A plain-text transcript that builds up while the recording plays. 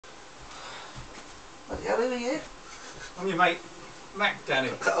Bloody hell, who are you? I'm your mate, Mac, Danny.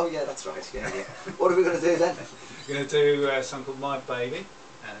 Oh yeah, that's right, yeah. What are we going to do then? We're going to do a song called My Baby,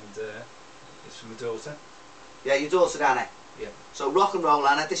 and it's from the daughter. Yeah, your daughter Anna. Yeah. So rock and roll,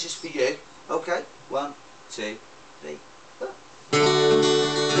 Anna, this is for you. Okay, 1, 2, 3.